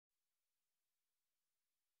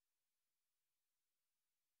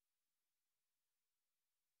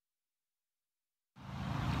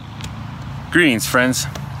Greetings, friends.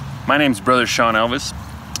 My name is Brother Sean Elvis.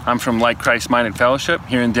 I'm from Like Christ Minded Fellowship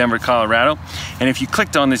here in Denver, Colorado. And if you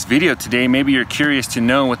clicked on this video today, maybe you're curious to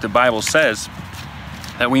know what the Bible says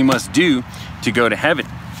that we must do to go to heaven.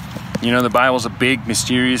 You know, the Bible's a big,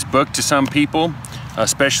 mysterious book to some people,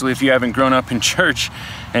 especially if you haven't grown up in church.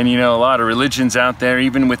 And you know, a lot of religions out there,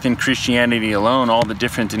 even within Christianity alone, all the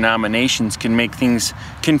different denominations can make things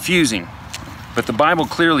confusing. But the Bible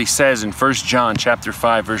clearly says in 1 John chapter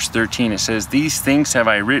 5, verse 13, it says, "These things have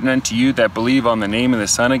I written unto you that believe on the name of the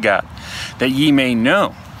Son of God, that ye may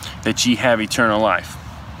know that ye have eternal life,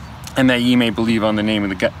 and that ye may believe on the name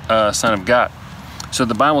of the Son of God." So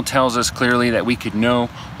the Bible tells us clearly that we could know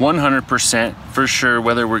 100% for sure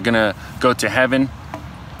whether we're going to go to heaven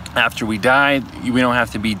after we die. We don't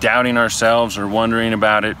have to be doubting ourselves or wondering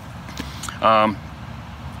about it.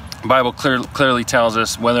 The Bible clearly tells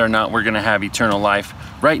us whether or not we're going to have eternal life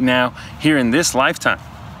right now, here in this lifetime.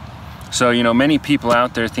 So, you know, many people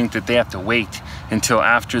out there think that they have to wait until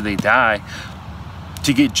after they die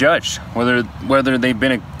to get judged, whether they've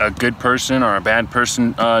been a good person or a bad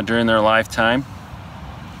person during their lifetime.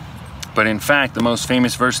 But in fact, the most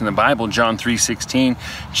famous verse in the Bible, John 3:16,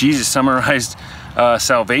 Jesus summarized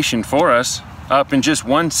salvation for us up in just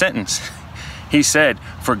one sentence. He said,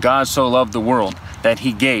 "For God so loved the world that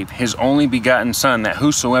he gave his only begotten Son, that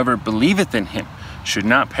whosoever believeth in him should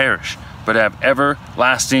not perish, but have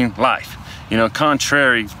everlasting life." You know,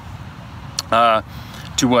 contrary to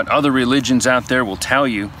what other religions out there will tell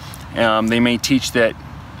you, they may teach that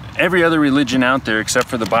every other religion out there except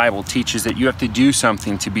for the Bible teaches that you have to do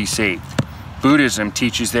something to be saved. Buddhism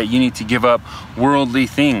teaches that you need to give up worldly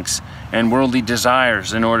things and worldly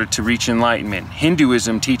desires in order to reach enlightenment.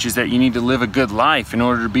 Hinduism teaches that you need to live a good life in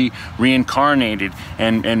order to be reincarnated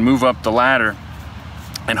and move up the ladder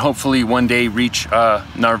and hopefully one day reach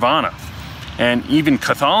nirvana. And even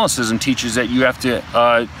Catholicism teaches that you have to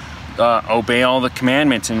obey all the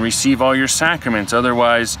commandments and receive all your sacraments.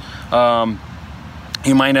 Otherwise,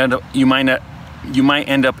 you might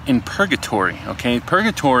end up in purgatory. Okay,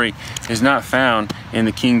 purgatory is not found in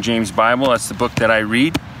the King James Bible. That's the book that I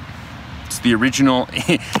read. It's the original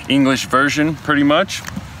English version, pretty much.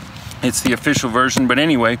 It's the official version. But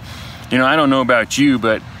anyway, you know, I don't know about you,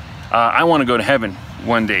 but I want to go to heaven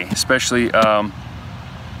one day, especially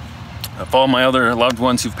if all my other loved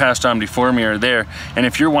ones who've passed on before me are there. And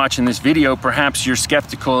if you're watching this video, perhaps you're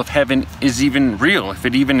skeptical if heaven is even real, if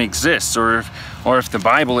it even exists, or if the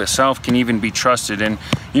Bible itself can even be trusted. And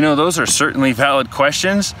you know, those are certainly valid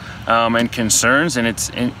questions and concerns, and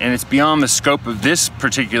it's beyond the scope of this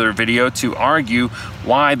particular video to argue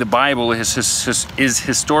why the Bible is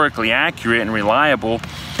historically accurate and reliable.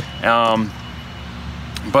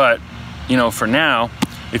 But you know, for now,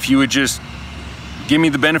 if you would just give me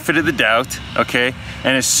the benefit of the doubt, okay,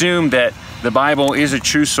 and assume that the Bible is a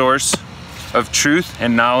true source of truth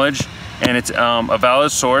and knowledge, and it's a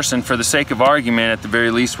valid source, and for the sake of argument, at the very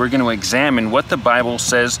least, we're going to examine what the Bible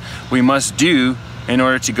says we must do in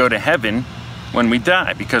order to go to heaven when we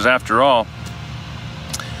die. Because after all,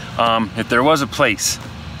 if there was a place,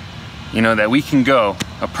 you know, that we can go,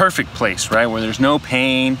 a perfect place, right, where there's no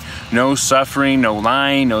pain, no suffering, no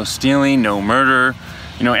lying, no stealing, no murder,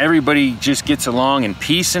 you know, everybody just gets along in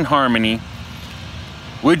peace and harmony,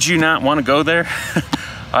 would you not want to go there?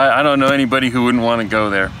 I don't know anybody who wouldn't want to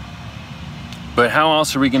go there. But how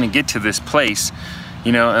else are we going to get to this place,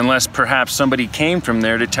 you know, unless perhaps somebody came from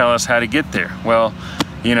there to tell us how to get there? Well,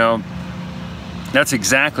 you know, that's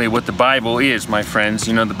exactly what the Bible is, my friends.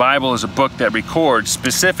 You know, the Bible is a book that records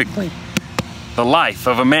specifically the life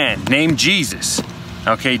of a man named Jesus.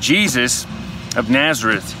 Okay, Jesus of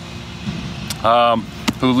Nazareth,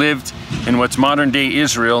 who lived in what's modern day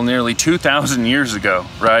Israel nearly 2,000 years ago,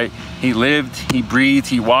 right? He lived, he breathed,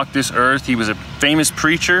 he walked this earth. He was a famous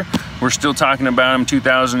preacher. We're still talking about him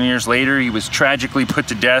 2,000 years later. He was tragically put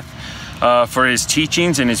to death for his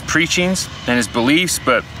teachings and his preachings and his beliefs,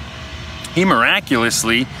 but he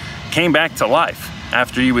miraculously came back to life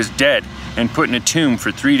after he was dead and put in a tomb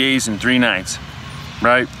for 3 days and 3 nights,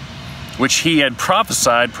 right? Which he had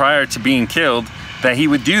prophesied prior to being killed that he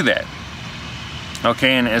would do that.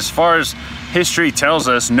 Okay, and as far as history tells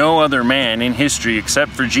us, no other man in history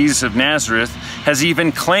except for Jesus of Nazareth has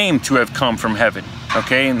even claimed to have come from heaven.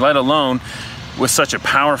 Okay, and let alone with such a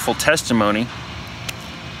powerful testimony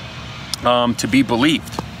to be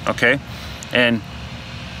believed. Okay, and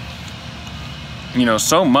you know,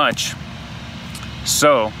 so much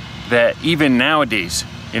so that even nowadays,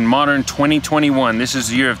 in modern 2021, this is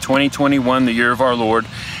the year of 2021, the year of our Lord,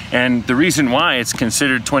 and the reason why it's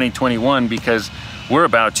considered 2021 because we're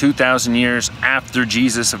about 2,000 years after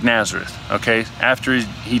Jesus of Nazareth, okay? After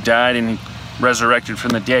he died and resurrected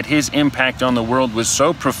from the dead, his impact on the world was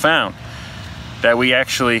so profound that we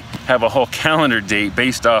actually have a whole calendar date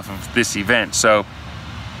based off of this event. So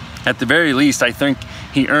at the very least, I think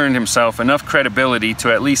he earned himself enough credibility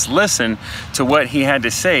to at least listen to what he had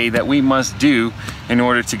to say that we must do in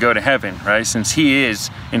order to go to heaven, right? Since he is,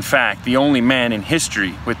 in fact, the only man in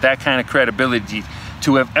history with that kind of credibility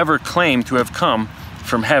to have ever claimed to have come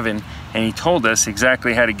from heaven, and he told us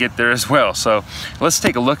exactly how to get there as well. So let's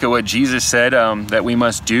take a look at what Jesus said that we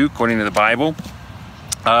must do according to the Bible,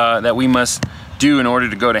 that we must do in order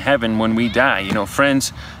to go to heaven when we die. You know,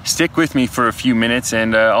 friends, stick with me for a few minutes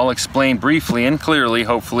and I'll explain briefly and clearly,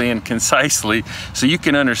 hopefully, and concisely, so you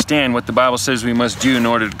can understand what the Bible says we must do in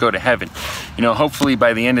order to go to heaven. You know, hopefully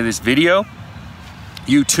by the end of this video,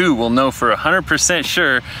 you too will know for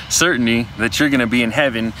 100% certainty that you're going to be in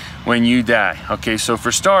heaven when you die. Okay, so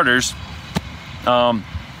for starters, on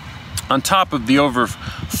top of the over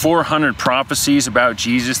 400 prophecies about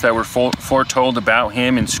Jesus that were foretold about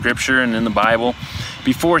him in Scripture and in the Bible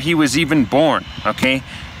before he was even born, okay?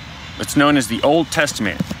 It's known as the Old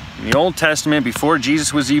Testament. In the Old Testament, before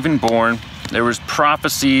Jesus was even born, there was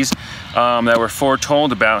prophecies that were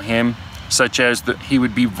foretold about him, such as that he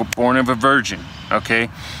would be born of a virgin, okay?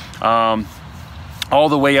 All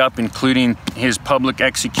the way up, including his public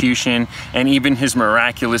execution and even his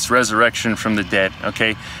miraculous resurrection from the dead,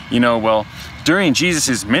 okay? You know, well, during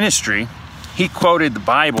Jesus's ministry, he quoted the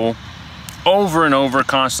Bible over and over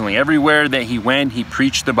constantly. Everywhere that he went, he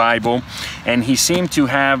preached the Bible, and he seemed to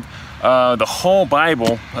have the whole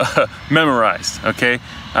Bible memorized, okay?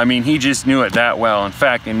 I mean, he just knew it that well. In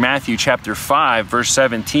fact, in Matthew chapter 5, verse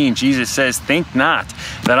 17, Jesus says, "Think not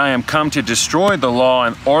that I am come to destroy the law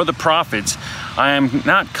or the prophets. I am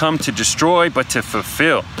not come to destroy, but to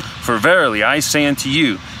fulfill. For verily I say unto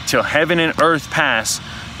you, till heaven and earth pass,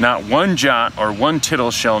 not one jot or one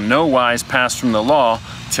tittle shall no wise pass from the law,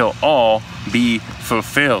 till all be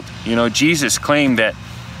fulfilled." You know, Jesus claimed that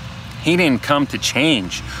he didn't come to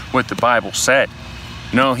change what the Bible said.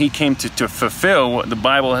 No, he came to fulfill what the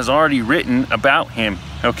Bible has already written about him,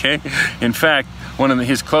 okay? In fact, one of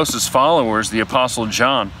his closest followers, the Apostle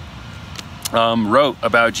John, wrote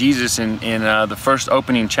about Jesus in the first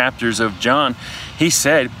opening chapters of John. He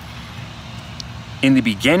said, "In the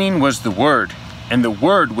beginning was the Word, and the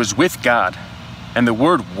Word was with God, and the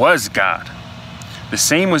Word was God. The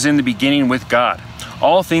same was in the beginning with God.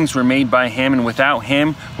 All things were made by him, and without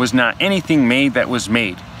him was not anything made that was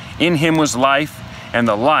made. In him was life, and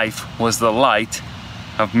the life was the light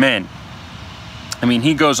of men." I mean,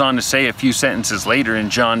 he goes on to say a few sentences later in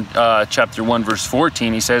John chapter 1, verse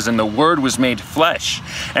 14, he says, "And the Word was made flesh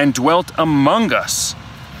and dwelt among us,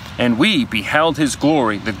 and we beheld his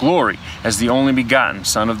glory, the glory as the only begotten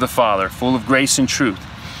Son of the Father, full of grace and truth."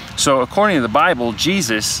 So according to the Bible,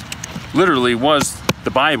 Jesus literally was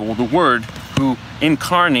the Bible, the Word, who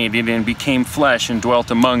incarnated and became flesh and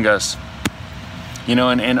dwelt among us. You know,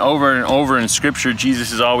 and over in Scripture,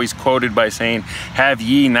 Jesus is always quoted by saying, "Have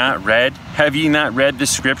ye not read? Have ye not read the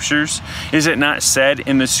Scriptures? Is it not said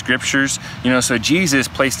in the Scriptures?" You know, so Jesus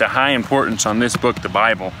placed a high importance on this book, the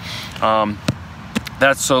Bible.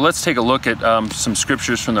 So let's take a look at some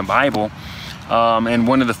Scriptures from the Bible. And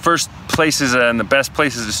one of the first places and the best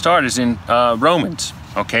places to start is in Romans,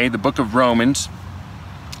 okay? The book of Romans.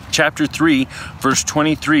 Chapter 3, verse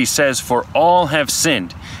 23 says, "For all have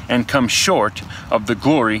sinned and come short of the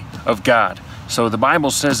glory of God." So the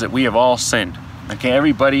Bible says that we have all sinned. Okay,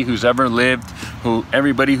 everybody who's ever lived,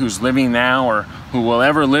 everybody who's living now or who will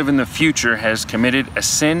ever live in the future has committed a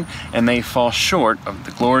sin, and they fall short of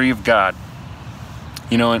the glory of God.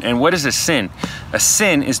 You know, and what is a sin? A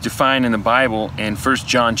sin is defined in the Bible in 1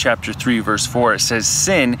 John chapter 3, verse 4. It says,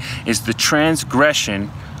 "Sin is the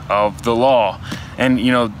transgression of the law." And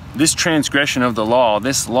you know, this transgression of the law,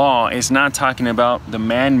 this law is not talking about the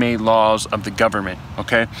man-made laws of the government,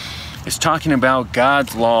 okay? It's talking about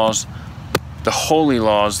God's laws, the holy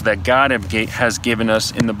laws that God has given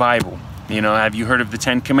us in the Bible. You know, have you heard of the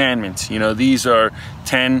 10 Commandments? You know, these are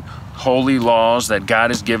 10 holy laws that God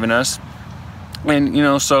has given us. And you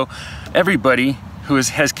know, so everybody who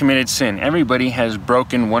has committed sin, everybody has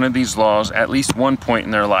broken one of these laws at least one point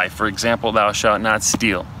in their life. For example, "Thou shalt not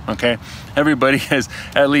steal," okay? Everybody has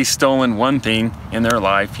at least stolen one thing in their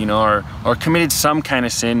life, you know, or committed some kind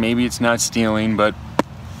of sin. Maybe it's not stealing, but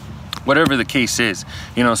whatever the case is,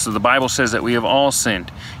 you know, so the Bible says that we have all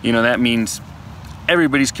sinned. You know, that means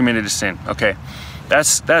everybody's committed a sin, okay?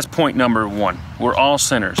 That's point number one. We're all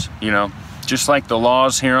sinners, you know, just like the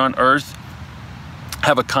laws here on earth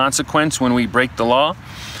have a consequence when we break the law.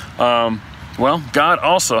 Well, God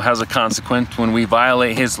also has a consequence when we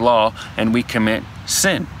violate his law and we commit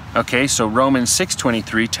sin, Okay, so Romans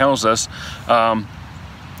 6:23 tells us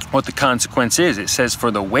what the consequence is. It says,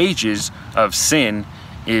 for the wages of sin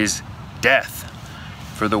is death.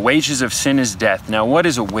 For the wages of sin is death. Now, what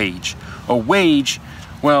is a wage? A wage,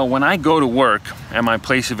 well, when I go to work at my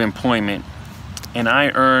place of employment and I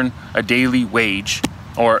earn a daily wage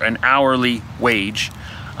or an hourly wage,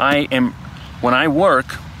 when I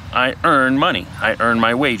work, I earn money. I earn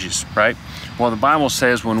my wages, right? Well, the Bible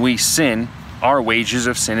says when we sin, our wages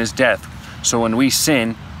of sin is death. So when we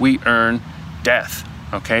sin, we earn death,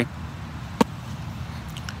 okay?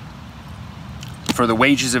 For the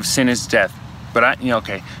wages of sin is death. But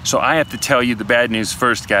okay, so I have to tell you the bad news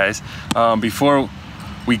first, guys, before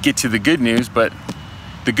we get to the good news. But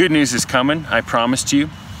the good news is coming, I promised you.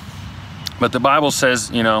 But the Bible says,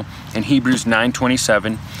 in Hebrews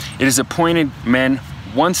 9:27, it is appointed men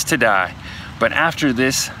once to die, but after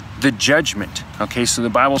this, the judgment. Okay, so the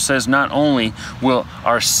Bible says not only will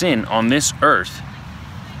our sin on this earth,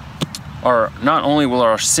 or not only will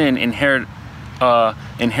our sin inherit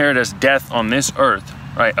us death on this earth,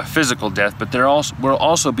 right, a physical death, but there will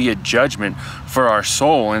also be a judgment for our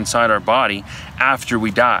soul inside our body after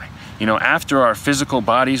we die. After our physical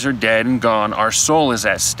bodies are dead and gone, our soul is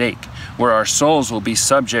at stake, where our souls will be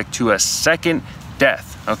subject to a second death.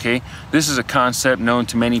 Okay, this is a concept known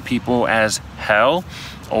to many people as hell,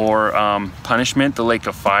 or punishment, the lake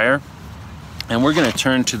of fire. And we're going to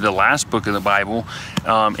turn to the last book of the Bible,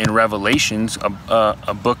 in Revelations,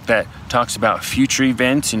 a book that talks about future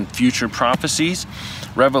events and future prophecies.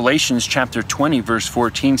 Revelations chapter 20 verse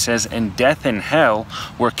 14 says, and death and hell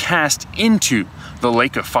were cast into the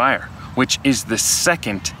lake of fire, which is the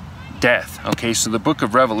second death. Okay, so the book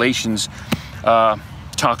of Revelations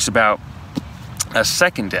talks about a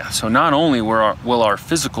second death. So not only will our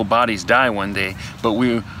physical bodies die one day, but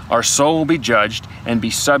our soul will be judged and be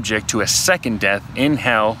subject to a second death in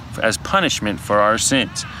hell as punishment for our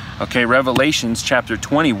sins. Okay, Revelations chapter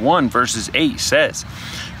 21 verses 8 says,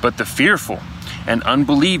 but the fearful and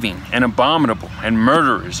unbelieving and abominable and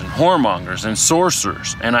murderers and whoremongers and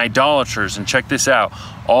sorcerers and idolaters, and check this out,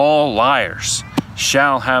 all liars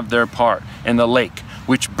shall have their part in the lake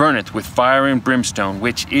which burneth with fire and brimstone,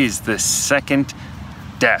 which is the second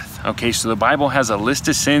death. Okay, so the Bible has a list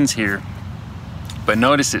of sins here, but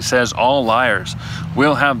notice it says all liars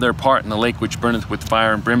will have their part in the lake which burneth with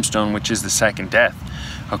fire and brimstone, which is the second death.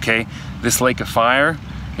 Okay, this lake of fire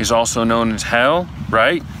is also known as hell,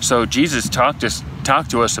 right? So Jesus talked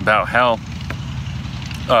to us about hell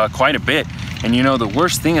quite a bit. And the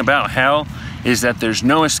worst thing about hell is that there's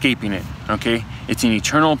no escaping it. Okay, it's an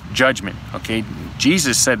eternal judgment. Okay,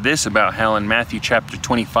 Jesus said this about hell in Matthew chapter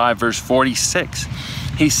 25 verse 46.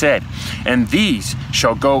 He said, and these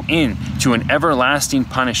shall go into an everlasting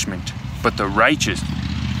punishment, but the righteous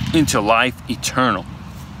into life eternal.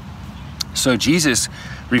 So Jesus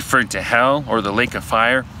referred to hell, or the lake of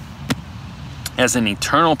fire, as an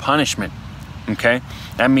eternal punishment. Okay,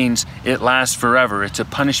 that means it lasts forever. It's a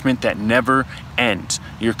punishment that never ends.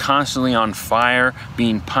 You're constantly on fire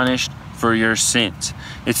being punished for your sins.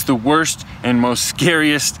 It's the worst and most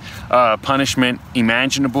scariest punishment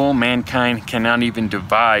imaginable. Mankind cannot even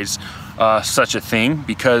devise such a thing,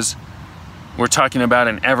 because we're talking about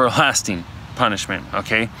an everlasting punishment.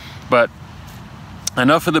 Okay, but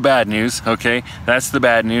enough of the bad news. Okay, that's the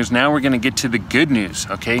bad news. Now we're going to get to the good news.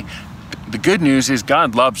 Okay, the good news is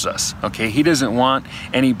God loves us. Okay, He doesn't want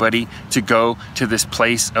anybody to go to this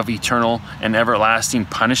place of eternal and everlasting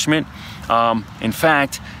punishment. In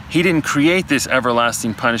fact, He didn't create this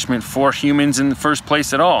everlasting punishment for humans in the first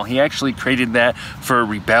place at all. He actually created that for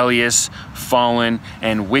rebellious, fallen,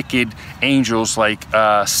 and wicked angels like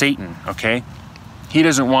Satan. Okay, He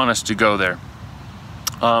doesn't want us to go there.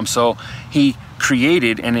 So He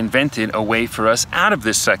created and invented a way for us out of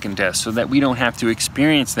this second death, so that we don't have to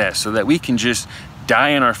experience that, so that we can just die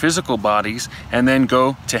in our physical bodies and then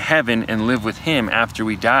go to heaven and live with Him after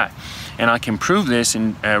we die. And I can prove this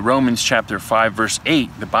in Romans chapter 5 verse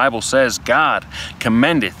 8. The Bible says, God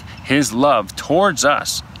commendeth His love towards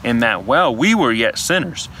us, in that while we were yet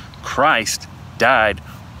sinners, Christ died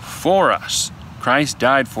for us. Christ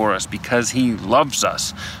died for us because He loves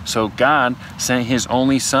us. So God sent His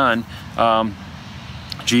only Son,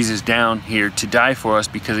 Jesus, down here to die for us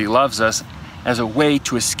because He loves us, as a way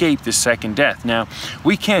to escape the second death. Now,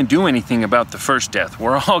 we can't do anything about the first death.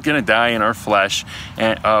 We're all going to die in our flesh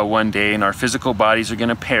one day, and our physical bodies are going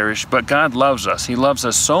to perish, but God loves us. He loves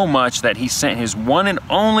us so much that He sent His one and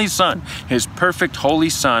only Son, His perfect holy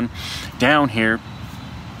Son, down here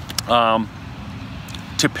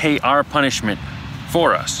to pay our punishment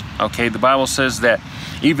for us. Okay, the Bible says that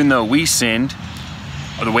even though we sinned,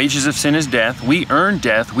 the wages of sin is death. We earn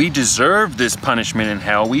death. We deserve this punishment in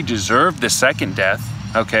hell. We deserve the second death,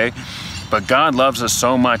 okay? But God loves us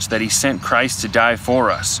so much that he sent Christ to die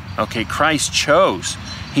for us, okay? Christ chose.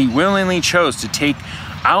 He willingly chose to take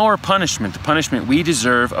our punishment, the punishment we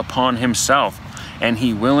deserve, upon himself. And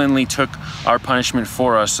he willingly took our punishment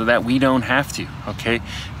for us so that we don't have to, okay?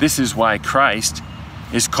 This is why Christ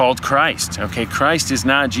is called Christ, okay? Christ is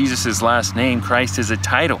not Jesus's last name. Christ is a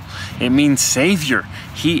title. It means Savior.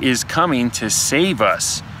 He is coming to save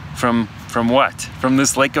us from what? From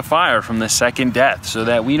this lake of fire, from the second death, so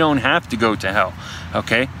that we don't have to go to hell,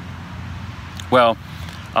 okay? Well,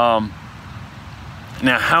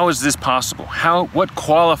 now, how is this possible? What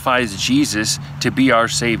qualifies Jesus to be our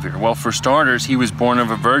Savior? Well, for starters, he was born of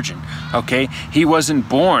a virgin, okay? He wasn't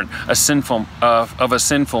born of a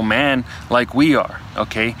sinful man like we are,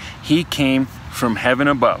 okay? He came from heaven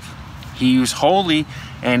above. He was holy,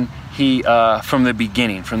 and he, from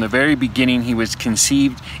the very beginning, he was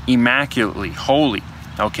conceived immaculately, holy,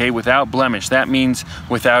 okay? Without blemish. That means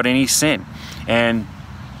without any sin. And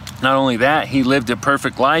not only that, he lived a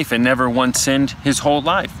perfect life and never once sinned his whole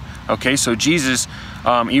life. Okay, so Jesus,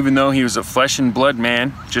 even though he was a flesh and blood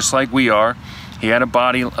man, just like we are, he had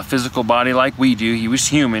a physical body like we do. He was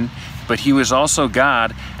human, but he was also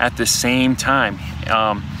God at the same time.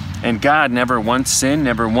 And God never once sinned,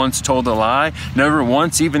 never once told a lie, never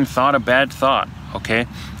once even thought a bad thought. Okay,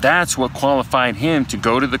 that's what qualified him to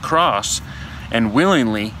go to the cross and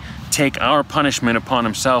willingly take our punishment upon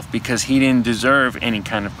himself, because he didn't deserve any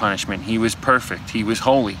kind of punishment. He was perfect. He was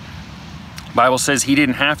holy. The Bible says he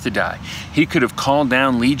didn't have to die. He could have called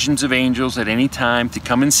down legions of angels at any time to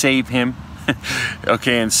come and save him,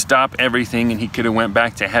 okay, and stop everything, and he could have went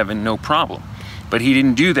back to heaven, no problem. But he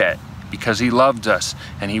didn't do that because he loved us,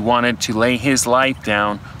 and he wanted to lay his life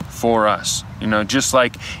down for us. You know, just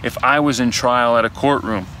like if I was in trial at a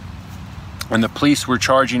courtroom, and the police were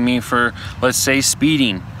charging me for, let's say,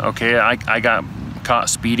 speeding, okay? I got caught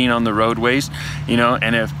speeding on the roadways, you know,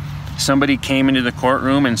 and if somebody came into the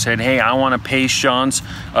courtroom and said, hey, I want to pay Sean's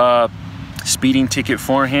speeding ticket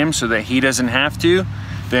for him so that he doesn't have to,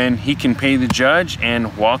 then he can pay the judge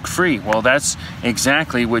and walk free. Well, that's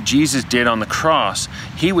exactly what Jesus did on the cross.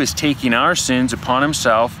 He was taking our sins upon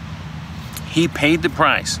himself. He paid the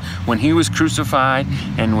price. When he was crucified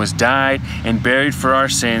and was died and buried for our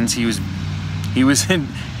sins, he was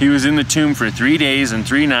in the tomb for 3 days and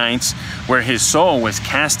 3 nights, where his soul was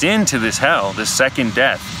cast into this hell, this second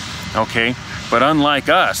death, okay? But unlike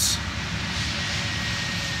us,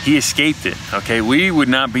 he escaped it, okay? We would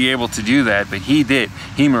not be able to do that, but he did.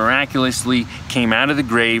 He miraculously came out of the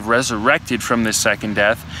grave, resurrected from this second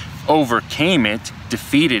death, overcame it,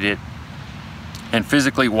 defeated it, and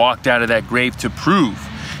physically walked out of that grave to prove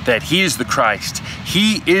that he is the Christ.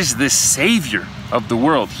 He is the Savior of the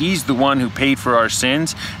world. He's the one who paid for our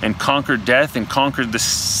sins and conquered death and conquered the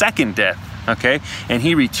second death, okay? And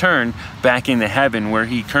he returned back into heaven, where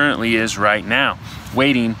he currently is right now,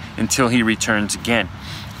 waiting until he returns again.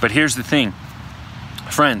 But here's the thing,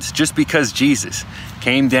 friends, just because Jesus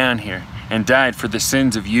came down here and died for the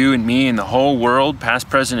sins of you and me and the whole world, past,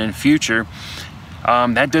 present, and future,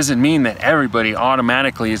 that doesn't mean that everybody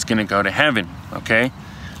automatically is going to go to heaven, okay?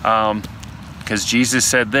 Because Jesus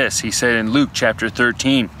said this. He said in Luke chapter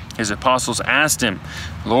 13, his apostles asked him,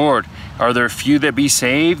 Lord, are there few that be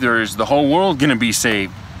saved, or is the whole world going to be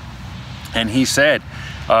saved? And he said,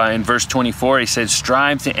 in verse 24, he said,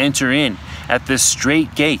 strive to enter in at this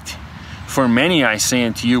straight gate. For many, I say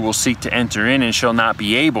unto you, will seek to enter in and shall not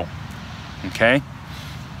be able. Okay?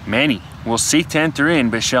 Many will seek to enter in,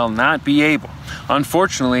 but shall not be able.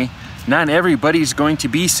 Unfortunately, not everybody's going to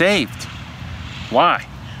be saved. Why?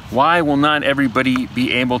 Why will not everybody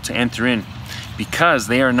be able to enter in? Because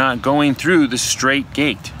they are not going through the straight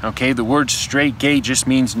gate. Okay, the word straight gate just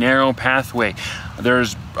means narrow pathway.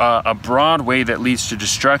 There's a broad way that leads to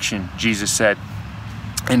destruction, Jesus said.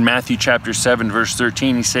 In Matthew chapter 7, verse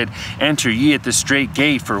 13, he said, enter ye at the straight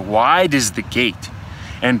gate, for wide is the gate,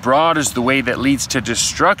 and broad is the way that leads to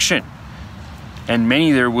destruction. And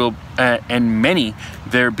many there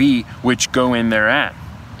be which go in thereat.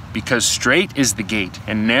 Because straight is the gate,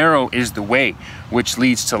 and narrow is the way which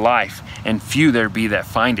leads to life, and few there be that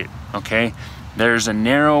find it, okay? There's a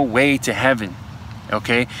narrow way to heaven,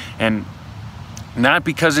 okay? And not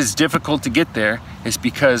because it's difficult to get there, it's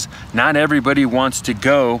because not everybody wants to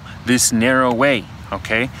go this narrow way,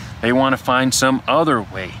 okay? They want to find some other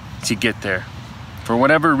way to get there, for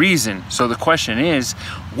whatever reason. So the question is,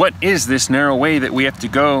 what is this narrow way that we have to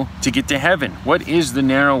go to get to heaven? What is the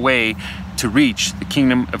narrow way to reach the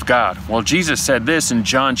kingdom of God? Well, Jesus said this in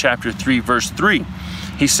John chapter 3, verse 3.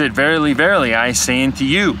 He said, verily, verily, I say unto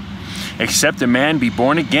you, except a man be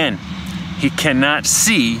born again, he cannot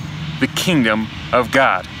see the kingdom of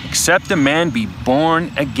God. Except a man be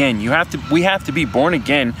born again. We have to be born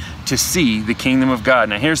again to see the kingdom of God.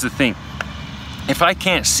 Now here's the thing. If I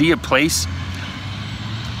can't see a place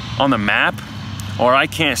on the map, or I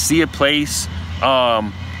can't see a place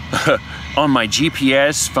on my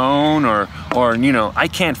GPS phone, or I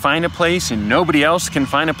can't find a place and nobody else can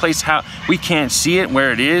find a place, how we can't see it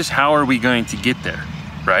where it is, how are we going to get there,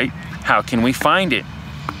 right? How can we find it?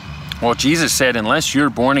 Well, Jesus said, unless you're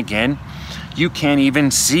born again, you can't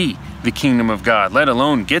even see the kingdom of God, let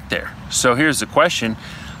alone get there. So here's the question.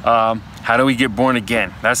 How do we get born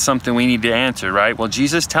again? That's something we need to answer, right? Well,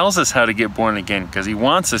 Jesus tells us how to get born again because he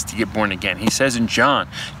wants us to get born again. He says in John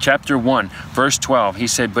chapter 1, verse 12, he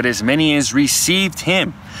said, but as many as received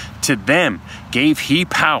him, to them gave he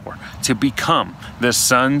power to become the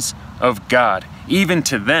sons of God, even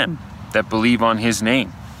to them that believe on his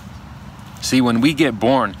name. See, when we get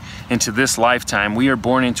born into this lifetime, we are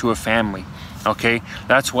born into a family, okay?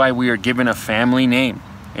 That's why we are given a family name.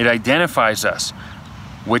 It identifies us,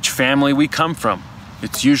 which family we come from.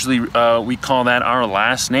 It's usually, we call that our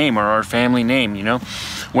last name or our family name,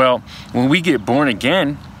 Well, when we get born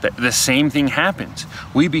again, the same thing happens.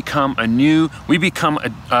 We become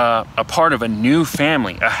a part of a new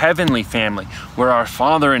family, a heavenly family, where our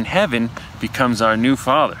Father in heaven becomes our new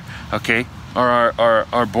Father, okay? Or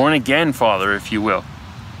our born again Father, if you will.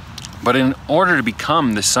 But in order to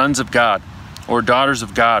become the sons of God or daughters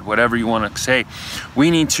of God, whatever you want to say,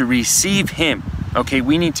 we need to receive him, okay?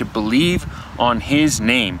 We need to believe on his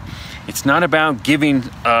name. It's not about giving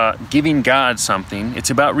God something. It's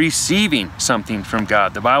about receiving something from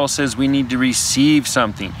God. The Bible says we need to receive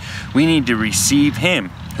something. We need to receive him.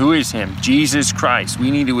 Who is him? Jesus Christ.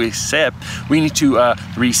 We need to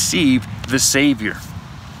receive the Savior.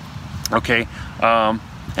 Okay?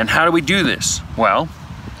 And how do we do this? Well,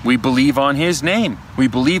 we believe on his name. We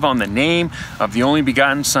believe on the name of the only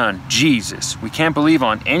begotten Son, Jesus. We can't believe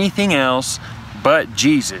on anything else but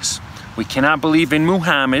Jesus. We cannot believe in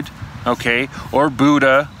Muhammad, okay, or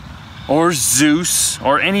Buddha, or Zeus,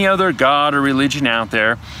 or any other god or religion out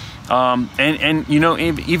there.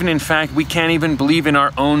 Even in fact, we can't even believe in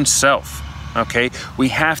our own self, okay? We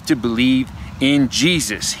have to believe in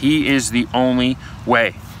Jesus. He is the only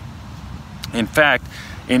way. In fact,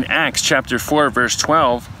 in Acts chapter 4, verse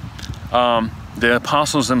 12, the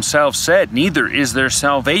apostles themselves said, neither is there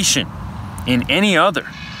salvation in any other,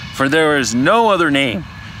 for there is no other name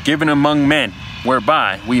given among men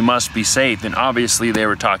whereby we must be saved. And obviously they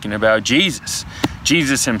were talking about Jesus.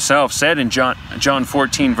 Jesus himself said in John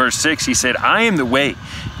 14, verse 6, he said, I am the way,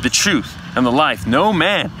 the truth, and the life. No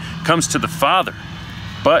man comes to the Father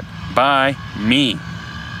but by me.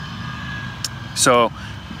 So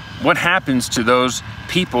what happens to those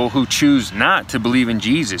people who choose not to believe in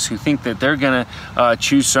Jesus, who think that they're going to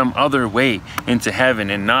choose some other way into heaven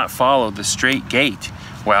and not follow the straight gate?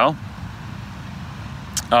 Well,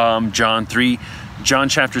 John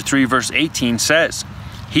chapter 3, verse 18 says,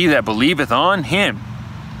 he that believeth on him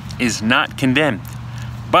is not condemned,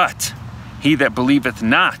 but he that believeth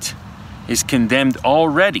not is condemned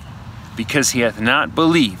already, because he hath not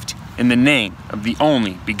believed in the name of the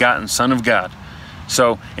only begotten Son of God.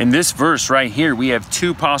 So in this verse right here, we have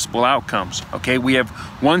two possible outcomes, okay? We have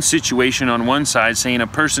one situation on one side saying a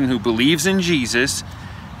person who believes in Jesus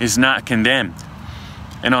is not condemned.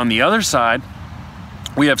 And on the other side,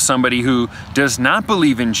 we have somebody who does not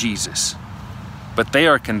believe in Jesus, but they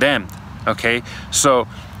are condemned, okay? So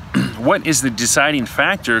what is the deciding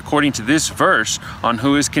factor according to this verse on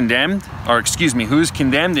who is condemned, who is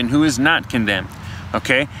condemned and who is not condemned,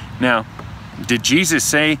 okay? Now, did Jesus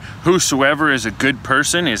say whosoever is a good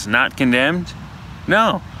person is not condemned?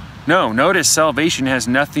 No. Notice salvation has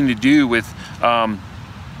nothing to do with how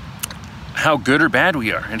good or bad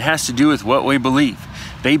we are. It has to do with what we believe.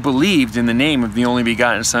 They believed in the name of the only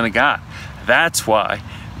begotten Son of God. That's why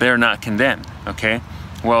they're not condemned, okay?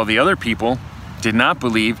 Well, the other people did not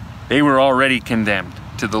believe. They were already condemned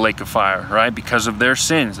to the lake of fire, right? Because of their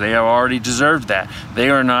sins. They have already deserved that.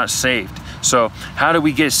 They are not saved. So how do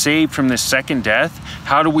we get saved from this second death?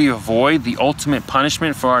 How do we avoid the ultimate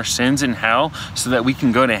punishment for our sins in hell so that we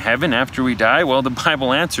can go to heaven after we die? Well, the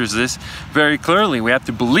Bible answers this very clearly. We have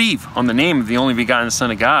to believe on the name of the only begotten Son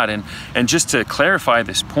of God. And just to clarify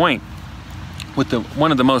this point, with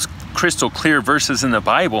one of the most crystal clear verses in the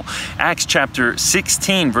Bible, Acts chapter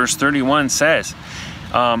 16, verse 31 says,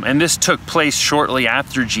 and this took place shortly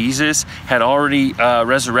after Jesus had already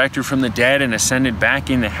resurrected from the dead and ascended back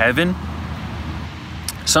into heaven.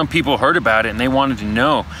 Some people heard about it and they wanted to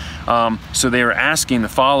know. So they were asking the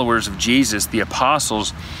followers of Jesus, the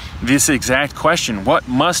apostles, this exact question: what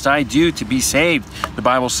must I do to be saved? The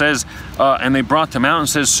Bible says, and they brought them out and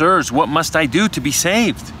says, sirs, what must I do to be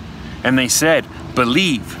saved? And they said,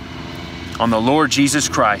 believe on the Lord Jesus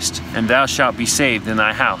Christ, and thou shalt be saved in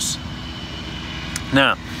thy house.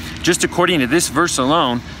 Now, just according to this verse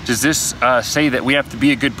alone, does this say that we have to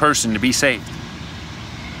be a good person to be saved?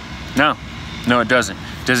 No, it doesn't.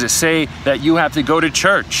 Does it say that you have to go to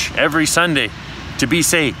church every Sunday to be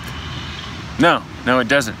saved? No, it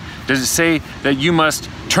doesn't. Does it say that you must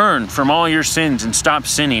turn from all your sins and stop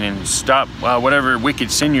sinning and stop whatever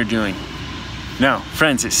wicked sin you're doing? No,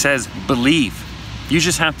 friends, it says believe. You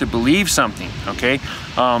just have to believe something, okay?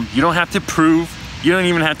 You don't have to prove. You don't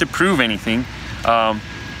even have to prove anything.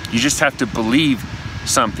 You just have to believe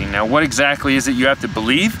something. Now, what exactly is it you have to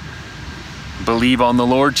believe? Believe on the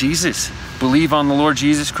Lord Jesus. Believe on the Lord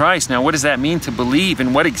Jesus Christ. Now, what does that mean to believe?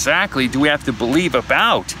 And what exactly do we have to believe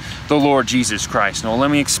about the Lord Jesus Christ? Now, let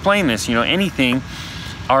me explain this. Anybody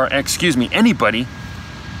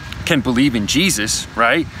can believe in Jesus,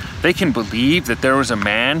 right? They can believe that there was a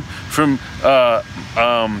man from that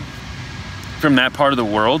part of the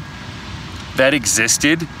world that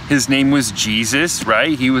existed. His name was Jesus,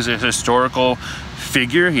 right? He was a historical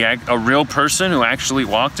figure. He had a real person who actually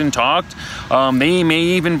walked and talked. They may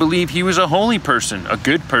even believe he was a holy person, a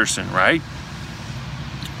good person, right?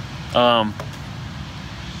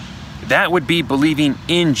 That would be believing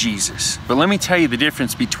in Jesus. But let me tell you the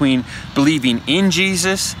difference between believing in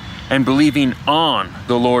Jesus and believing on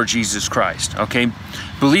the Lord Jesus Christ, okay?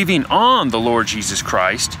 Believing on the Lord Jesus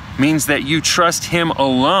Christ means that you trust him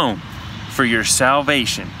alone for your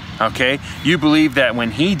salvation, okay? You believe that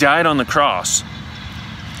when he died on the cross,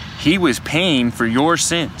 he was paying for your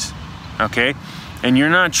sins, okay? And you're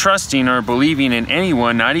not trusting or believing in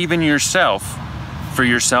anyone, not even yourself, for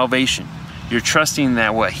your salvation. You're trusting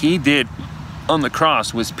that what he did on the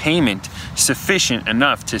cross was payment sufficient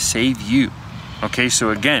enough to save you, okay?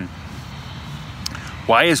 So again,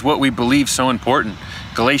 why is what we believe so important?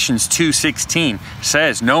 Galatians 2:16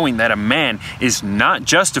 says, knowing that a man is not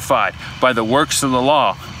justified by the works of the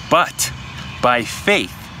law, but by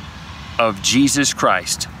faith of Jesus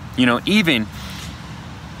Christ. Even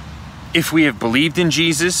if we have believed in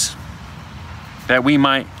Jesus, that we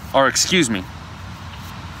might,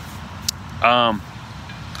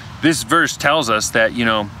 this verse tells us that,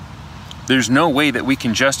 there's no way that we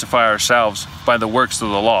can justify ourselves by the works of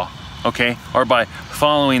the law, okay? Or by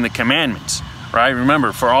following the commandments, right?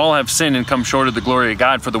 Remember, for all have sinned and come short of the glory of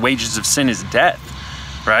God, for the wages of sin is death,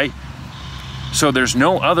 right? So there's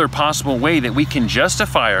no other possible way that we can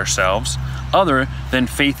justify ourselves other than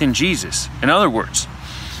faith in Jesus. In other words,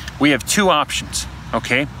 we have two options,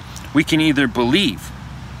 okay? We can either believe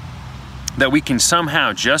that we can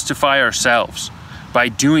somehow justify ourselves by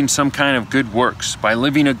doing some kind of good works, by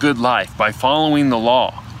living a good life, by following the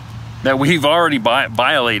law that we've already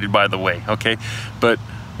violated, by the way, okay? But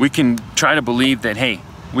we can try to believe that, hey,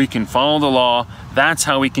 we can follow the law. That's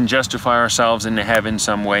how we can justify ourselves into heaven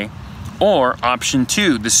some way. Or option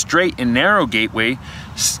two, the straight and narrow gateway,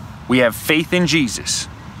 we have faith in Jesus.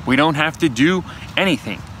 We don't have to do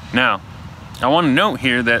anything. Now, I want to note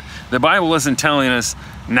here that the Bible isn't telling us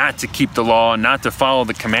not to keep the law, not to follow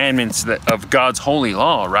the commandments of God's holy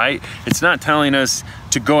law, right? It's not telling us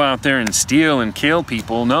to go out there and steal and kill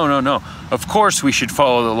people. No. Of course we should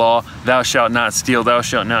follow the law, thou shalt not steal, thou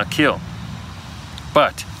shalt not kill.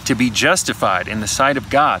 But to be justified in the sight of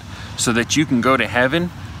God so that you can go to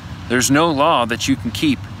heaven, there's no law that you can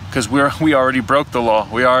keep, because we already broke the law.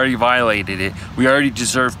 We already violated it. We already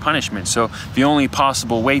deserve punishment. So the only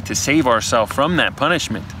possible way to save ourselves from that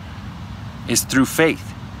punishment is through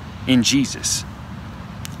faith in Jesus.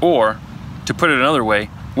 Or, to put it another way,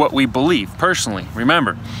 what we believe personally.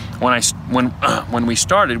 Remember, when we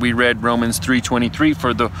started, we read Romans 3:23,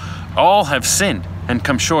 for all have sinned and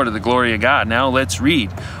come short of the glory of God. Now let's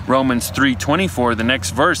read Romans 3:24, the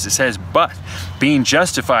next verse. It says, but being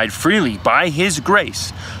justified freely by his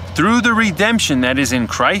grace through the redemption that is in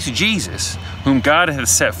Christ Jesus, whom God hath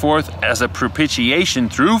set forth as a propitiation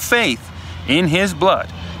through faith in his blood,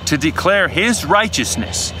 to declare his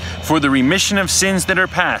righteousness for the remission of sins that are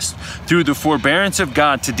past, through the forbearance of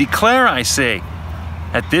God, to declare, I say,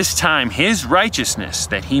 at this time his righteousness,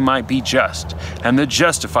 that he might be just, and the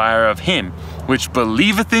justifier of him which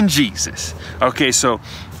believeth in Jesus. Okay, so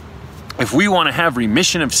if we want to have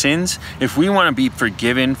remission of sins, if we want to be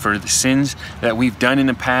forgiven for the sins that we've done in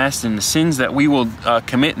the past and the sins that we will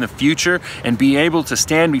commit in the future, and be able to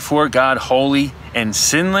stand before God holy and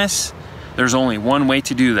sinless, there's only one way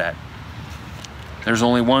to do that. There's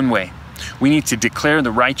only one way. We need to declare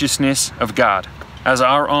the righteousness of God as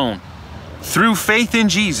our own through faith in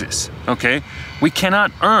Jesus, okay? We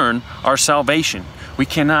cannot earn our salvation. We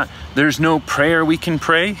cannot, there's no prayer we can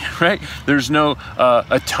pray, right? There's no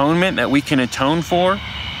atonement that we can atone for.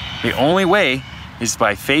 The only way is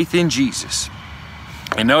by faith in Jesus.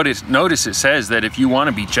 And notice it says that if you want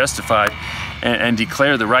to be justified and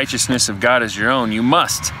declare the righteousness of God as your own, you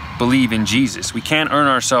must believe in Jesus. We can't earn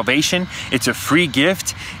our salvation. It's a free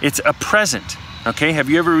gift. It's a present. Okay, have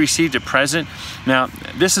you ever received a present? Now,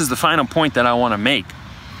 this is the final point that I want to make.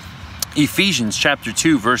 Ephesians chapter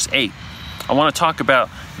 2, verse 8. I want to talk about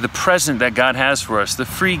the present that God has for us, the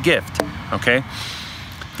free gift. Okay,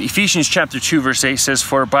 Ephesians chapter 2, verse 8 says,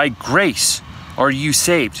 "For by grace are you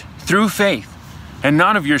saved through faith, and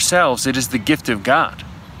not of yourselves, it is the gift of God,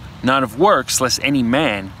 not of works, lest any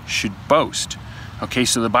man should boast." Okay,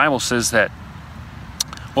 so the Bible says that,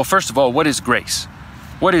 well, first of all, what is grace?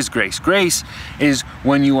 What is grace? Grace is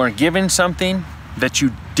when you are given something that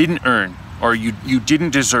you didn't earn or you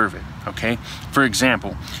didn't deserve it, okay? For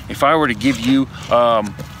example, if I were to give you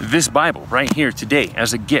this Bible right here today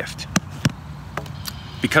as a gift,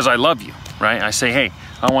 because I love you, right? I say, hey,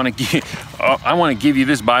 I want to give you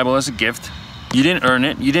this Bible as a gift. You didn't earn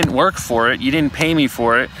it. You didn't work for it. You didn't pay me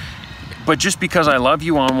for it. But just because I love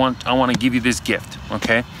you, I want to give you this gift,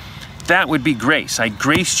 okay? That would be grace. I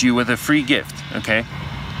graced you with a free gift, okay?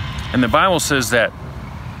 And the Bible says that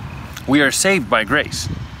we are saved by grace,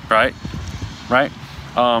 right? Right?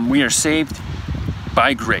 We are saved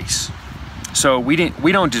by grace. So we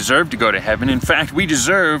don't deserve to go to heaven. In fact, we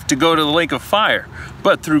deserve to go to the lake of fire.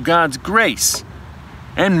 But through God's grace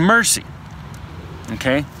and mercy,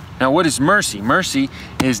 okay? Now, what is mercy? Mercy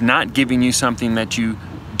is not giving you something that you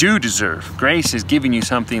do deserve. Grace is giving you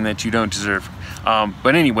something that you don't deserve.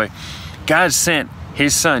 But anyway, God sent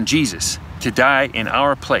his son, Jesus, to die in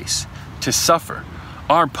our place, to suffer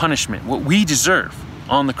our punishment, what we deserve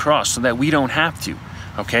on the cross, so that we don't have to,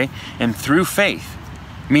 okay? And through faith,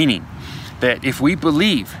 meaning that if we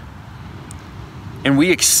believe and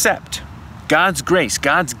we accept God's grace,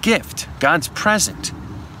 God's gift, God's present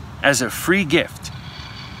as a free gift,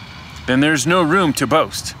 then there's no room to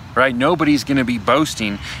boast, right? Nobody's going to be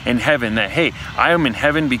boasting in heaven that, hey, I am in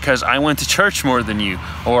heaven because I went to church more than you,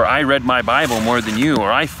 or I read my Bible more than you,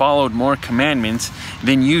 or I followed more commandments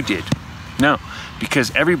than you did. No,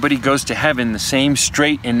 because everybody goes to heaven the same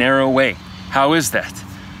straight and narrow way. How is that?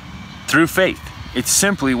 Through faith. It's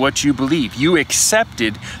simply what you believe. You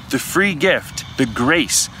accepted the free gift, the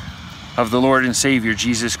grace of the Lord and Savior,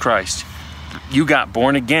 Jesus Christ. You got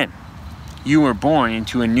born again. You were born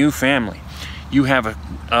into a new family. You have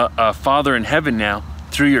a Father in heaven now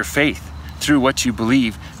through your faith, through what you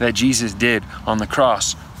believe that Jesus did on the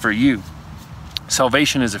cross for you.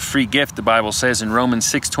 Salvation is a free gift, the Bible says in Romans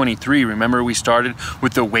 6:23. Remember, we started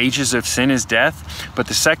with the wages of sin is death, but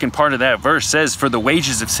the second part of that verse says, for the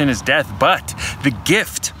wages of sin is death, but the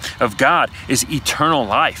gift of God is eternal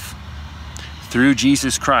life through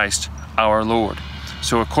Jesus Christ our Lord.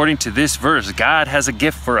 So according to this verse, God has a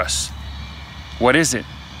gift for us. What is it?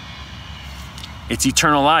 It's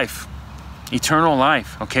eternal life. Eternal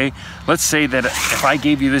life, okay? Let's say that if I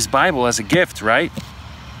gave you this Bible as a gift, right?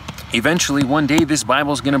 Eventually, one day, this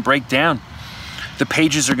Bible is going to break down. The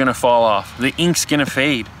pages are going to fall off. The ink's going to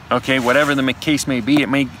fade, okay? Whatever the case may be, it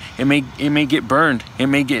may get burned. It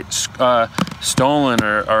may get stolen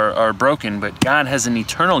or broken, but God has an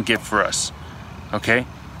eternal gift for us, okay?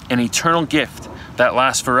 An eternal gift that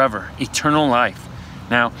lasts forever, eternal life.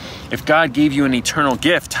 Now, if God gave you an eternal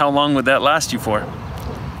gift, how long would that last you for?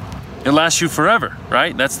 It lasts you forever,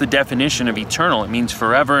 right? That's the definition of eternal. It means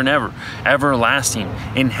forever and ever, everlasting,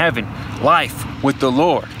 in heaven, life with the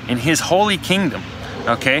Lord, in his holy kingdom,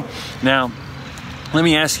 okay? Now, let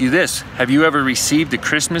me ask you this. Have you ever received a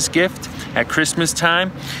Christmas gift at Christmas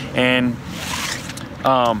time? And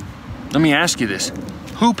let me ask you this.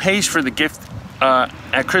 Who pays for the gift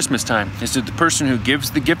at Christmas time? Is it the person who gives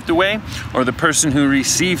the gift away or the person who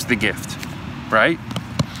receives the gift, right?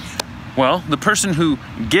 Well, the person who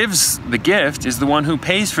gives the gift is the one who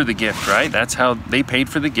pays for the gift, right? That's how they paid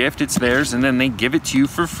for the gift. It's theirs, and then they give it to you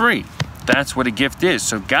for free. That's what a gift is.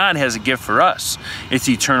 So God has a gift for us. It's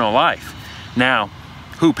eternal life. Now,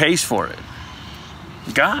 who pays for it?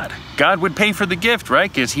 God. God would pay for the gift,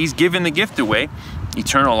 right? Because he's given the gift away,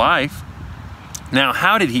 eternal life. Now,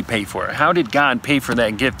 how did he pay for it? How did God pay for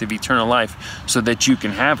that gift of eternal life so that you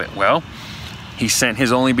can have it? Well, he sent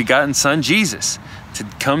his only begotten son, Jesus, to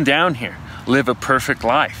come down here, live a perfect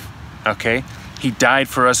life, okay? He died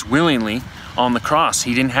for us willingly on the cross.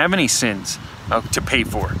 He didn't have any sins, to pay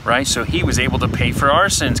for, right? So he was able to pay for our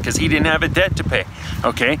sins because he didn't have a debt to pay,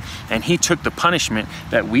 okay? And he took the punishment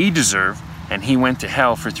that we deserve, and he went to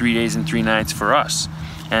hell for 3 days and 3 nights for us.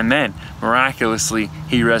 And then miraculously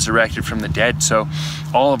he resurrected from the dead. So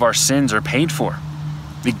all of our sins are paid for.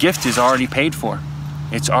 The gift is already paid for.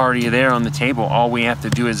 It's already there on the table. All we have to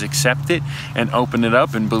do is accept it and open it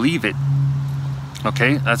up and believe it.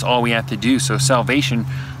 Okay, that's all we have to do. So salvation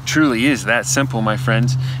truly is that simple, my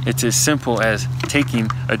friends. It's as simple as taking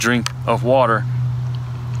a drink of water.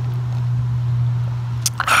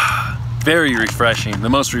 Very refreshing. The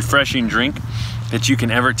most refreshing drink that you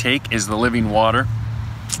can ever take is the living water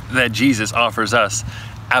that Jesus offers us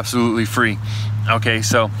absolutely free. Okay,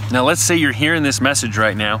 so now let's say you're hearing this message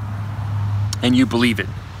right now and you believe it,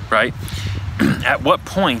 right? At what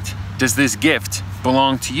point does this gift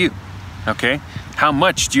belong to you? Okay, how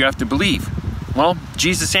much do you have to believe? Well,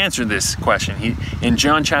 Jesus answered this question. In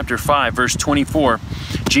John chapter 5, verse 24,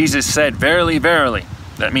 Jesus said, "Verily, verily,"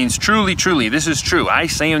 that means truly, truly, this is true, "I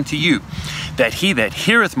say unto you, that he that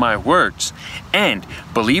heareth my words and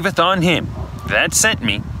believeth on him that sent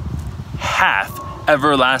me hath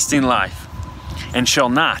everlasting life, and shall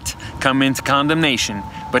not come into condemnation,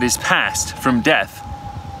 but is passed from death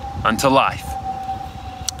unto life."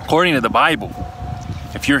 According to the Bible,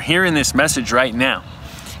 if you're hearing this message right now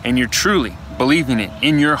and you're truly believing it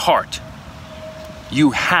in your heart,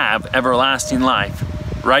 you have everlasting life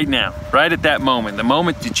right now, right at that moment. The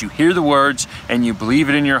moment that you hear the words and you believe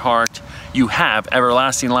it in your heart, you have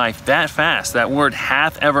everlasting life that fast. That word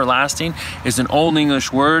 "hath everlasting" is an Old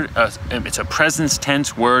English word. It's a present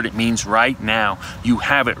tense word. It means right now. You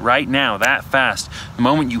have it right now, that fast. The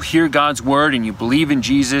moment you hear God's word and you believe in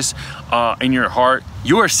Jesus in your heart,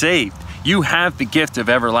 you are saved. You have the gift of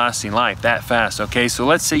everlasting life that fast, okay? So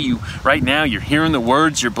let's say you, right now, you're hearing the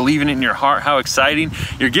words, you're believing it in your heart. How exciting.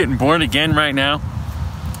 You're getting born again right now.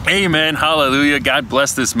 Amen, hallelujah. God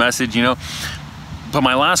bless this message, you know. But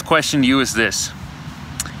my last question to you is this.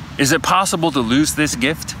 Is it possible to lose this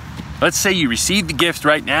gift? Let's say you receive the gift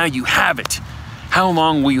right now, you have it. How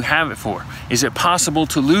long will you have it for? Is it possible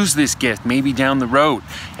to lose this gift maybe down the road,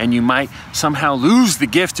 and you might somehow lose the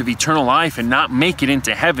gift of eternal life and not make it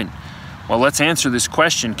into heaven? Well, let's answer this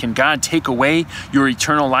question. Can God take away your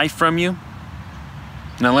eternal life from you?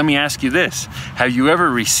 Now let me ask you this. Have you ever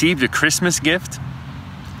received a Christmas gift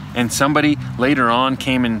and somebody later on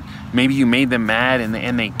came and maybe you made them mad and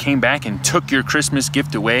they came back and took your Christmas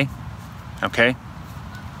gift away? Okay?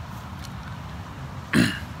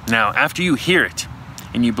 Now, after you hear it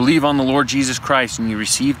and you believe on the Lord Jesus Christ and you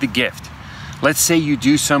receive the gift, let's say you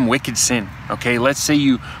do some wicked sin, okay? Let's say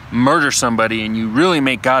you murder somebody and you really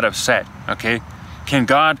make God upset, okay? Can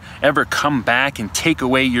God ever come back and take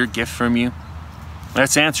away your gift from you?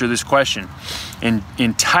 Let's answer this question.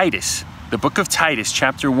 In Titus, the book of Titus,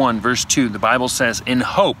 chapter 1, verse 2, the Bible says, "In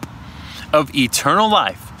hope of eternal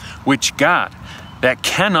life, which God, that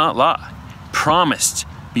cannot lie, promised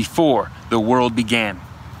before the world began."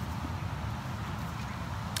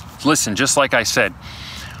 Listen, just like I said,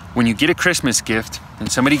 when you get a Christmas gift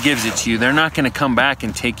and somebody gives it to you, they're not going to come back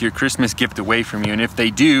and take your Christmas gift away from you. And if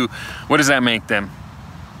they do, what does that make them?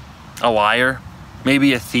 A liar?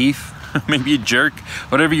 Maybe a thief? Maybe a jerk?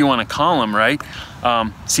 Whatever you want to call them, right?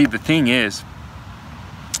 See, the thing is,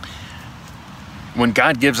 when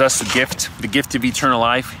God gives us the gift of eternal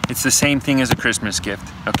life, it's the same thing as a Christmas gift,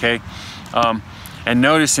 okay? And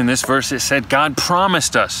notice in this verse it said God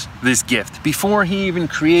promised us this gift before he even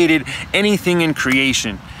created anything in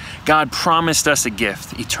creation. God promised us a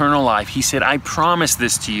gift, eternal life. He said, "I promise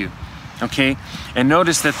this to you," okay? And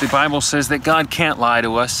notice that the Bible says that God can't lie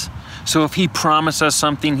to us. So if he promised us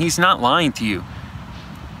something, he's not lying to you.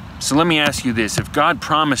 So let me ask you this. If God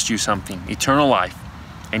promised you something, eternal life,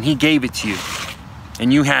 and he gave it to you,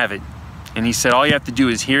 and you have it, and he said all you have to do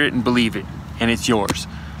is hear it and believe it, and it's yours.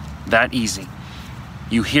 That easy.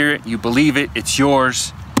 You hear it, you believe it, it's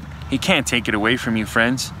yours. He can't take it away from you,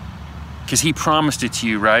 friends, because he promised it to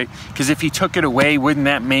you, right? Because if he took it away, wouldn't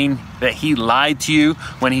that mean that he lied to you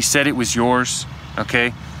when he said it was yours?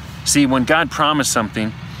 Okay? See, when God promised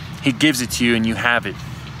something, he gives it to you and you have it.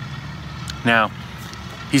 Now,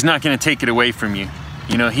 he's not going to take it away from you.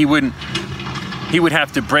 You know, he would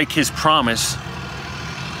have to break his promise.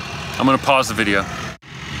 I'm going to pause the video.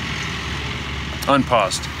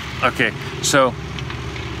 Unpaused. Okay, so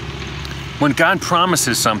when God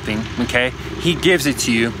promises something, okay, he gives it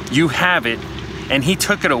to you, you have it, and he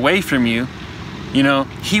took it away from you, you know,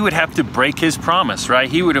 he would have to break his promise, right?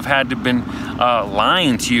 He would have had to been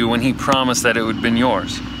lying to you when he promised that it would have been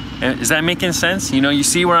yours. And is that making sense? You know, you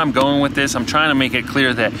see where I'm going with this? I'm trying to make it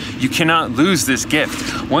clear that you cannot lose this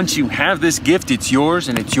gift. Once you have this gift, it's yours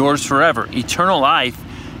and it's yours forever. Eternal life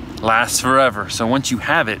lasts forever. So once you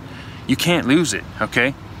have it, you can't lose it,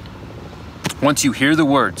 okay? Once you hear the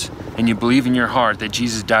words and you believe in your heart that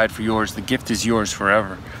Jesus died for yours, the gift is yours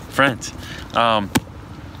forever. Friends,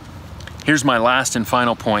 here's my last and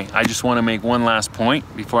final point. I just want to make one last point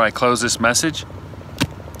before I close this message.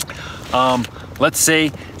 Let's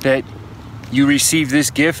say that you receive this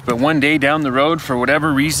gift, but one day down the road, for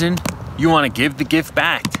whatever reason, you want to give the gift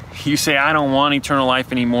back. You say, I don't want eternal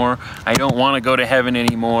life anymore. I don't want to go to heaven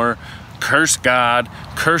anymore. Curse God,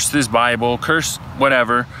 curse this Bible, curse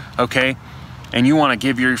whatever, okay? And you want to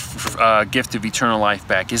give your gift of eternal life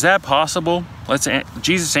back. Is that possible?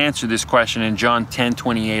 Jesus answered this question in John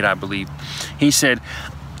 10:28, I believe. He said,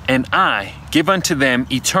 and I give unto them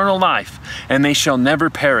eternal life, and they shall never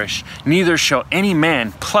perish, neither shall any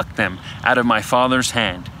man pluck them out of my Father's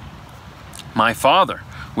hand. My Father,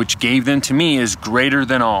 which gave them to me, is greater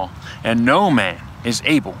than all, and no man is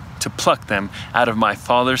able to pluck them out of my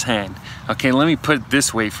Father's hand. Okay, let me put it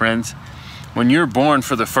this way, friends. When you're born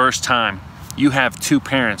for the first time, you have two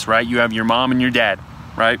parents, right? You have your mom and your dad,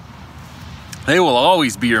 right? They will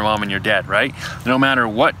always be your mom and your dad, right? No matter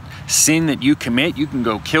what sin that you commit, you can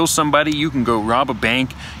go kill somebody, you can go rob a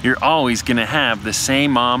bank, you're always going to have the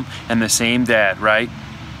same mom and the same dad, right?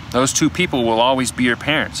 Those two people will always be your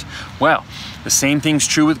parents. Well, the same thing's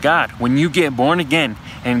true with God. When you get born again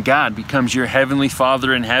and God becomes your heavenly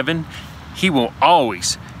Father in heaven, He will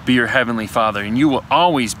always be your heavenly Father, and you will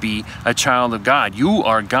always be a child of God. You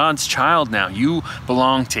are God's child now. You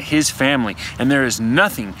belong to His family, and there is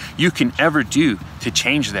nothing you can ever do to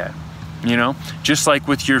change that. You know, just like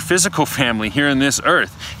with your physical family here on this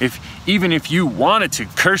earth, even if you wanted to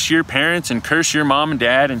curse your parents and curse your mom and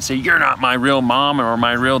dad and say, you're not my real mom or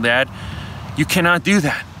my real dad, you cannot do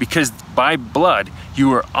that, because by blood,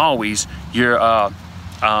 you are always their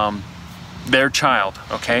child,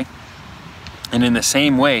 okay? And in the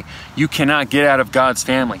same way, you cannot get out of God's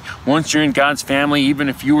family. Once you're in God's family, even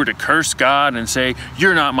if you were to curse God and say,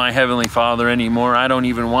 you're not my heavenly Father anymore, I don't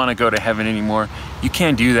even want to go to heaven anymore, you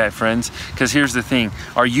can't do that, friends. Because here's the thing.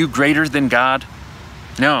 Are you greater than God?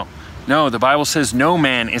 No. No, the Bible says no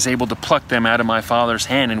man is able to pluck them out of my Father's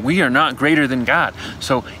hand, and we are not greater than God.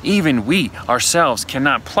 So even we ourselves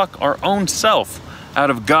cannot pluck our own self out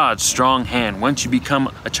of God's strong hand. Once you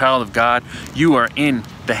become a child of God, you are in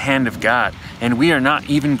the hand of God. And we are not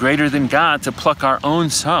even greater than God to pluck our own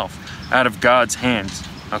self out of God's hands.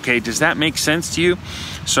 Okay, does that make sense to you?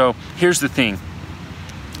 So here's the thing.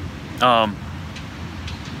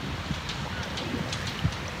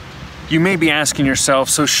 You may be asking yourself,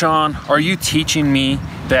 so Sean, are you teaching me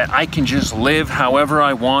that I can just live however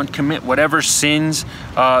I want, commit whatever sins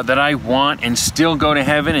that I want, and still go to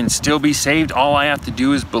heaven and still be saved? All I have to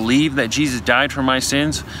do is believe that Jesus died for my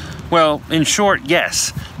sins? Well, in short,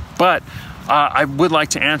 yes. But I would like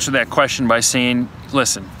to answer that question by saying,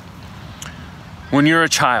 listen, when you're a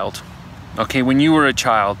child, okay, when you were a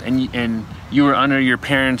child and you were under your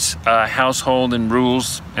parents' household and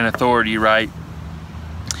rules and authority, right?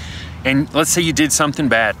 And let's say you did something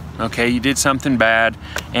bad, okay? You did something bad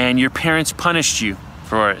and your parents punished you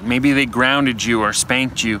for it. Maybe they grounded you or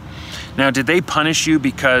spanked you. Now, did they punish you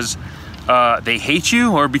because they hate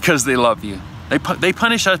you or because they love you? They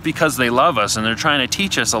punish us because they love us and they're trying to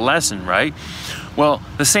teach us a lesson, right? Well,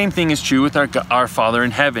 the same thing is true with our Father in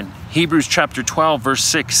heaven. Hebrews chapter 12, verse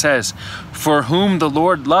 6 says, for whom the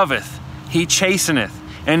Lord loveth, He chasteneth,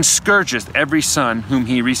 and scourgeth every son whom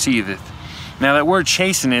He receiveth. Now that word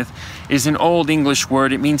chasteneth is an old English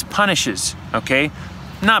word. It means punishes, okay?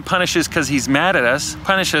 Not punishes because He's mad at us,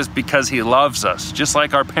 punishes because He loves us, just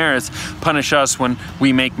like our parents punish us when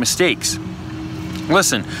we make mistakes.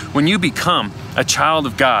 Listen, when you become a child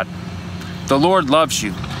of God, the Lord loves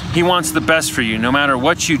you. He wants the best for you no matter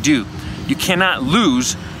what you do. You cannot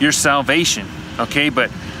lose your salvation, okay?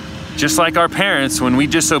 But just like our parents, when we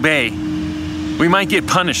disobey, we might get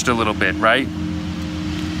punished a little bit, right?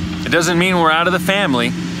 It doesn't mean we're out of the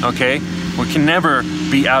family, okay? We can never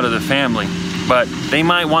be out of the family, but they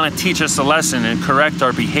might want to teach us a lesson and correct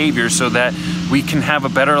our behavior so that we can have a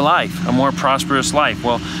better life, a more prosperous life.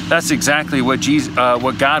 Well, that's exactly what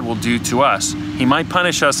God will do to us. He might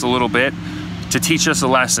punish us a little bit to teach us a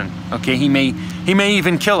lesson, okay? He may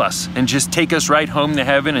even kill us and just take us right home to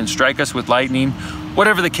heaven and strike us with lightning,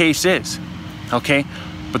 whatever the case is, okay?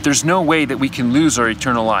 But there's no way that we can lose our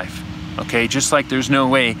eternal life. Okay, just like there's no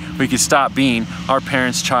way we could stop being our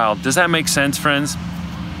parents' child. Does that make sense, friends?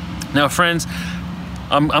 Now, friends,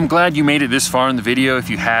 I'm glad you made it this far in the video if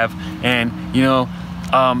you have. And, you know,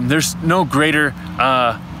 there's no greater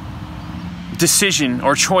decision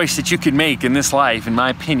or choice that you could make in this life, in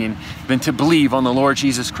my opinion, than to believe on the Lord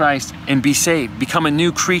Jesus Christ and be saved, become a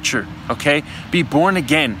new creature, okay? Be born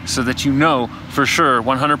again, so that you know for sure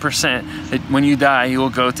 100% that when you die you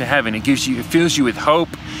will go to heaven. It fills you with hope.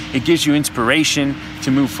 It gives you inspiration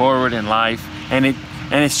to move forward in life, and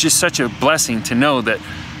it's just such a blessing to know that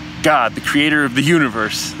God, the creator of the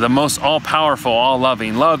universe, the most all-powerful,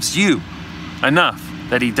 all-loving, loves you enough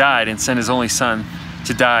that he died and sent his only son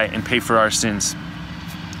to die and pay for our sins.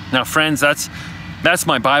 Now, friends, that's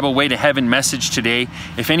my Bible Way to Heaven message today.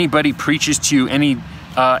 If anybody preaches to you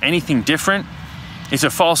anything different, it's a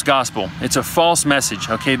false gospel. It's a false message,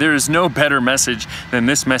 okay? There is no better message than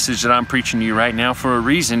this message that I'm preaching to you right now, for a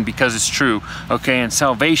reason, because it's true, okay? And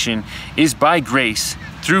salvation is by grace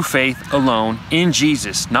through faith alone in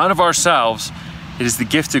Jesus, not of ourselves. It is the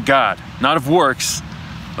gift of God, not of works,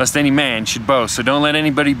 lest any man should boast. So don't let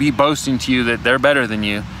anybody be boasting to you that they're better than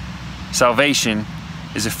you. Salvation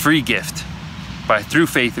is a free gift through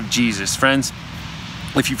faith of Jesus. Friends,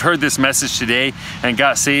 if you've heard this message today and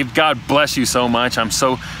got saved, God bless you so much. I'm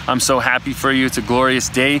so happy for you. It's a glorious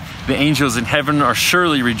day. The angels in heaven are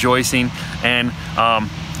surely rejoicing, and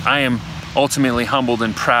I am ultimately humbled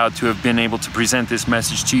and proud to have been able to present this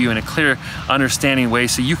message to you in a clear, understanding way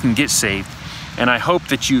so you can get saved. And I hope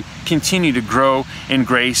that you continue to grow in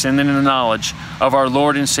grace and in the knowledge of our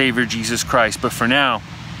Lord and Savior Jesus Christ. But for now,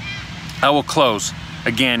 I will close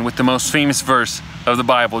again with the most famous verse of the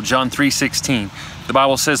Bible, John 3:16. The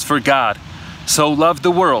Bible says, "For God so loved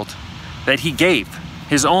the world that he gave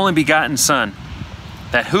his only begotten Son,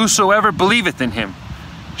 that whosoever believeth in him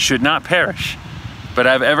should not perish, but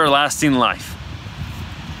have everlasting life."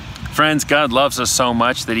 Friends, God loves us so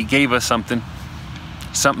much that he gave us something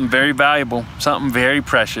very valuable, something very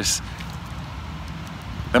precious.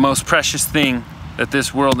 The most precious thing that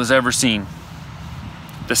this world has ever seen.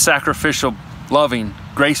 The sacrificial, loving,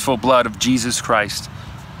 graceful blood of Jesus Christ.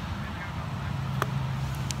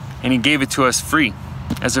 And he gave it to us free,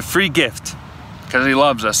 as a free gift, because he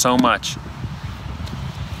loves us so much.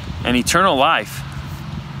 And eternal life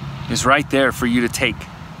is right there for you to take,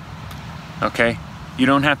 okay? You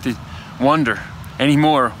don't have to wonder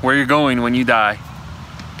anymore where you're going when you die,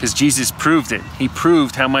 because Jesus proved it. He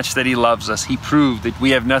proved how much that he loves us. He proved that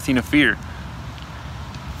we have nothing to fear.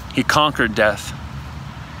 He conquered death.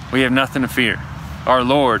 We have nothing to fear. Our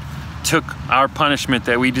Lord took our punishment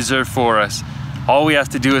that we deserve for us. All we have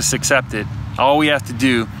to do is accept it. All we have to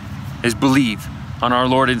do is believe on our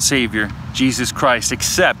Lord and Savior, Jesus Christ.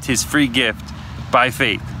 Accept his free gift by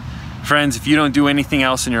faith. Friends, if you don't do anything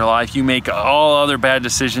else in your life, you make all other bad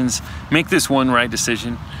decisions, make this one right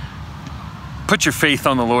decision. Put your faith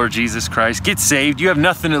on the Lord Jesus Christ. Get saved. You have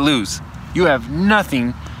nothing to lose. You have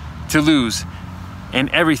nothing to lose and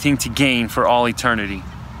everything to gain for all eternity.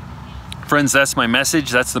 Friends, that's my message.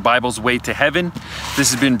 That's the Bible's Way to Heaven.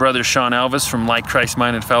 This has been Brother Sean Elvis from Like Christ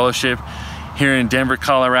Minded Fellowship here in Denver,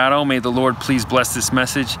 Colorado. May the Lord please bless this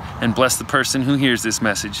message and bless the person who hears this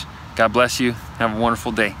message. God bless you. Have a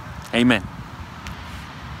wonderful day. Amen.